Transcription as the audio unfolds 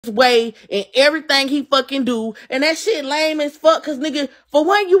way in everything he fucking do, and that shit lame as fuck. Cause nigga, for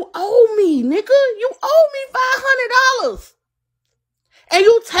one, you owe me, nigga. You owe me $500, and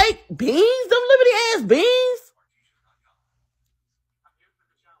you take beans, them liberty ass beans.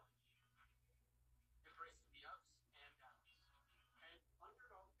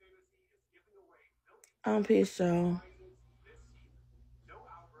 I'm pissed, y'all.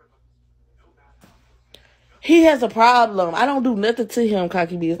 He has a problem. I don't do nothing to him,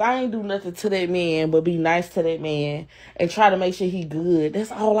 cocky bitch. I ain't do nothing to that man but be nice to that man and try to make sure he good.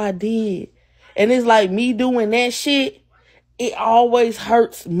 That's all I did. And it's like me doing that shit, it always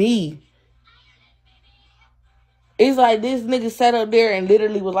hurts me. It's like this nigga sat up there and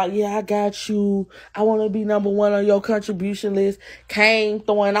literally was like, yeah, I got you. I want to be #1 on your contribution list. Came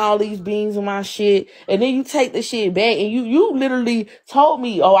throwing all these beans in my shit. And then you take the shit back and you literally told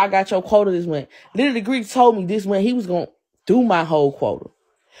me, oh, I got your quota this month. Literally, Greek told me this month he was going to do my whole quota.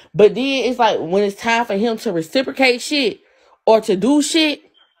 But then it's like when it's time for him to reciprocate shit or to do shit,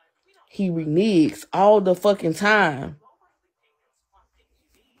 he reneges all the fucking time.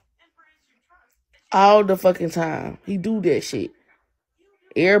 All the fucking time. He do that shit.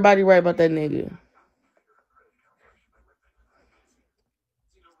 Everybody right about that nigga.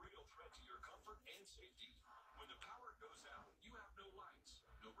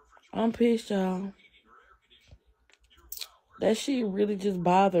 I'm pissed, y'all. That shit really just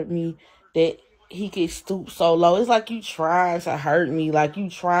bothered me that he could stoop so low. It's like you trying to hurt me. Like you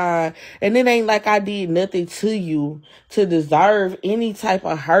trying. And it ain't like I did nothing to you to deserve any type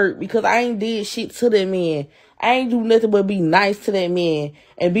of hurt. Because I ain't did shit to that man. I ain't do nothing but be nice to that man.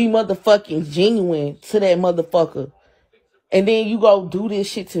 And be motherfucking genuine to that motherfucker. And then you go do this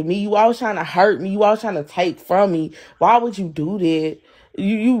shit to me. You always trying to hurt me. You always trying to take from me. Why would you do that?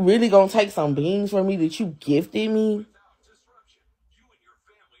 You really gonna take some beans from me that you gifted me?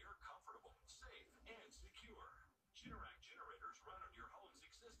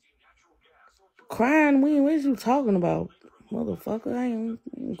 Crying when? What is you talking about? Motherfucker, I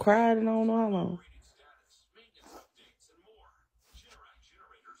ain't cried in I don't know how long.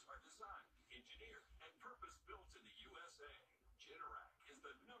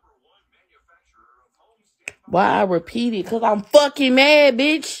 Why I repeat it? Because I'm fucking mad,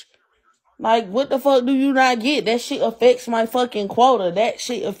 bitch. Like, what the fuck do you not get? That shit affects my fucking quota. That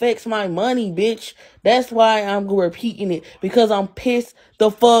shit affects my money, bitch. That's why I'm repeating it. Because I'm pissed the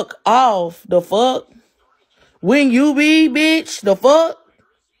fuck off. The fuck? When you be, bitch? The fuck?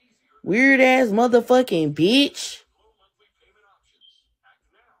 Weird ass motherfucking bitch.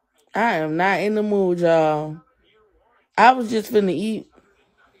 I am not in the mood, y'all. I was just finna eat.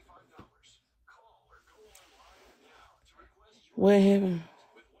 What happened?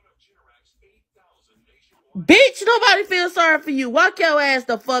 Bitch, nobody feels sorry for you. Walk your ass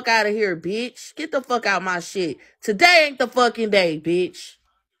the fuck out of here, bitch. Get the fuck out my shit. Today ain't the fucking day, bitch.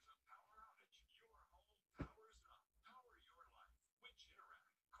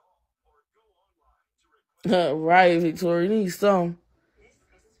 Right, Victoria. You need some.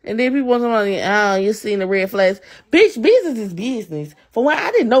 And then people want somebody, oh, you seen the red flags. Bitch, business is business. For one,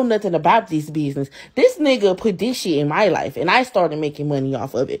 I didn't know nothing about this business. This nigga put this shit in my life, and I started making money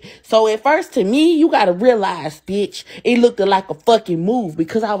off of it. So at first, to me, you gotta realize, bitch, it looked like a fucking move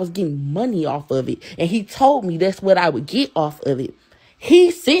because I was getting money off of it. And he told me that's what I would get off of it. He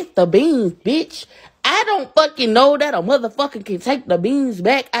sent the beans, bitch. I don't fucking know that a motherfucker can take the beans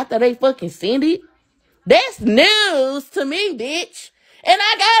back after they fucking send it. That's news to me, bitch. And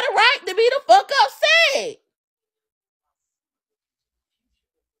I got a right to be the fuck upset.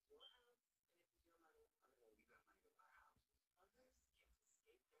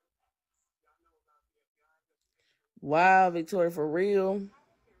 Wow, Victoria, for real.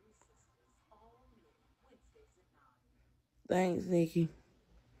 Thanks, Nikki.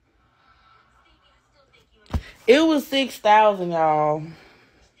 It was 6,000, y'all.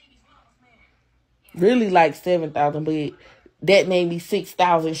 Really like 7,000, but that made me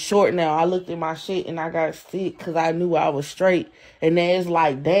 6,000 short now. I looked at my shit and I got sick because I knew I was straight. And then it's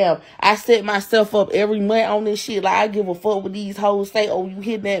like, damn, I set myself up every month on this shit. Like, I give a fuck what these hoes say. Oh, you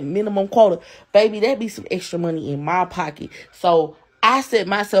hit that minimum quota. Baby, that be some extra money in my pocket. So I set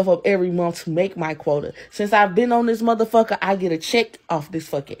myself up every month to make my quota. Since I've been on this motherfucker, I get a check off this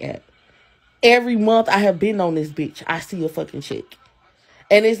fucking app. Every month I have been on this bitch, I see a fucking check.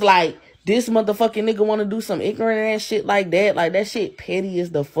 And it's like, this motherfucking nigga want to do some ignorant ass shit like that. Like, that shit petty as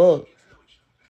the fuck.